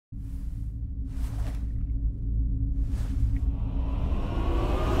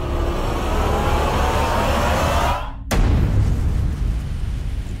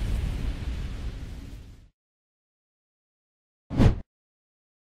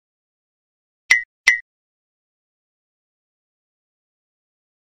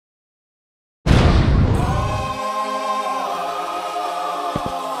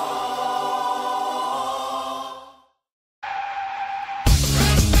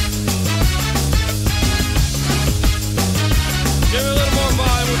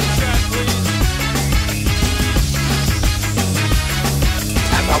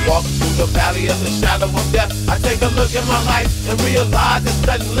the valley of the shadow of death, I take a look at my life and realize there's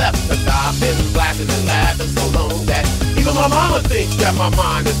nothing left. Cause I've been blasting and laughing so long that even my mama thinks that my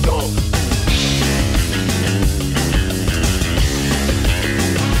mind is gone.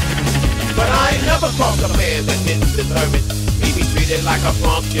 But I ain't never crossed a man that didn't deserve it. He be treated like a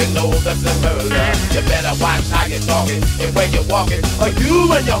punk, you know that's a murder. You better watch how you're talking and where you're walking, or you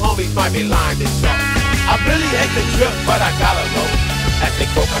and your homies might be lying to chalk. I really hate the trip, but I gotta know. As they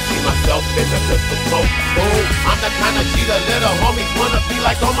croak, I see myself in the crystal smoke. Oh, I'm the kind of cheater little homies wanna be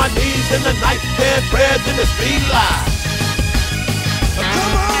like, on my knees in the night, dead prayers in the street light.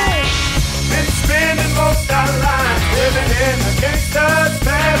 Come on! Been spending most our lives living in a gangster's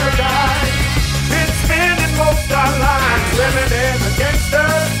paradise. Been spending most our lives living in a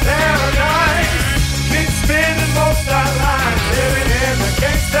gangster's paradise. Been spending most our lives living in a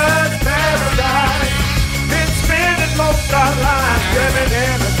gangster's paradise. Been spending most our lives living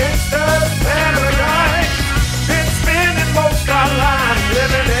in a gangster's paradise. Been spending most our lives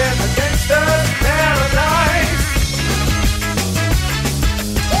living in a gangster's paradise.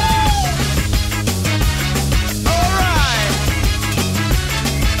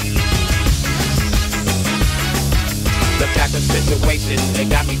 Look at the situation they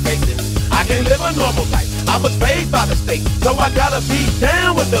got me facing. I can't live a normal life. I was raised by the state, so I gotta be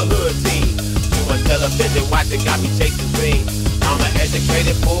down with the hood team. Too much television watching got me chasing dreams. I'm an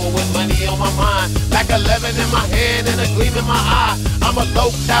educated fool with money on my mind, like 11 in my hand and a gleam in my eye. I'm a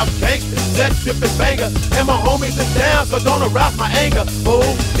low-out gangster, set tripping banger, and my homies is down, so don't arouse my anger. Oh,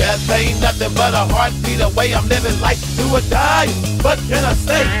 death ain't nothing but a heartbeat away. I'm living life do or die. What can I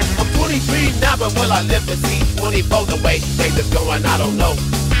say? I'm 23 now, but will I live to see 24 the way things is going? I don't know.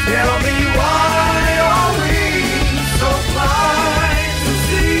 Tell me why are we so blind to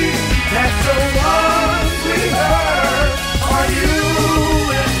see that the ones we hurt are you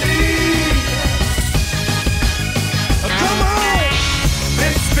and me? Come on!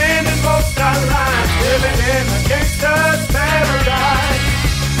 Been spending most our lives living in a gangster's paradise.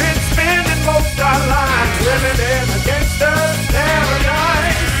 Been spending most our lives living in a gangster's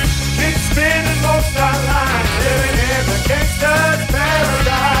paradise. Been spending most our lives living in a gangster's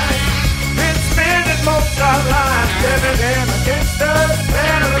paradise. Been spending most our lives living in a gangster's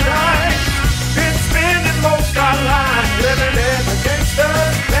paradise. Been spending most our lives living in a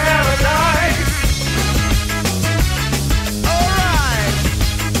gangster's paradise. All right.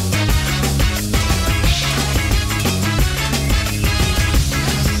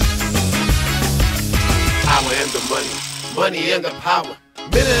 Power and the money, money and the power.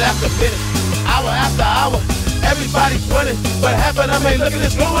 Minute after minute, hour after hour, everybody's running, but half of them ain't looking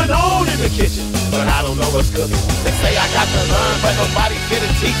what's going on in the kitchen. But I don't know what's cooking. They say I got to learn, but nobody's here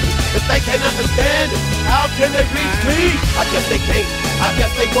to teach me. If they can't understand it, how can they reach me? I guess they can't, I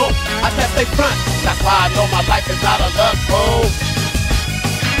guess they won't, I guess they front. That's why I know my life is out of luck, bro.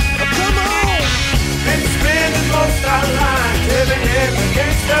 Come on! Been spending most our lives living in the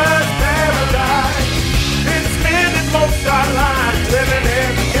gangster's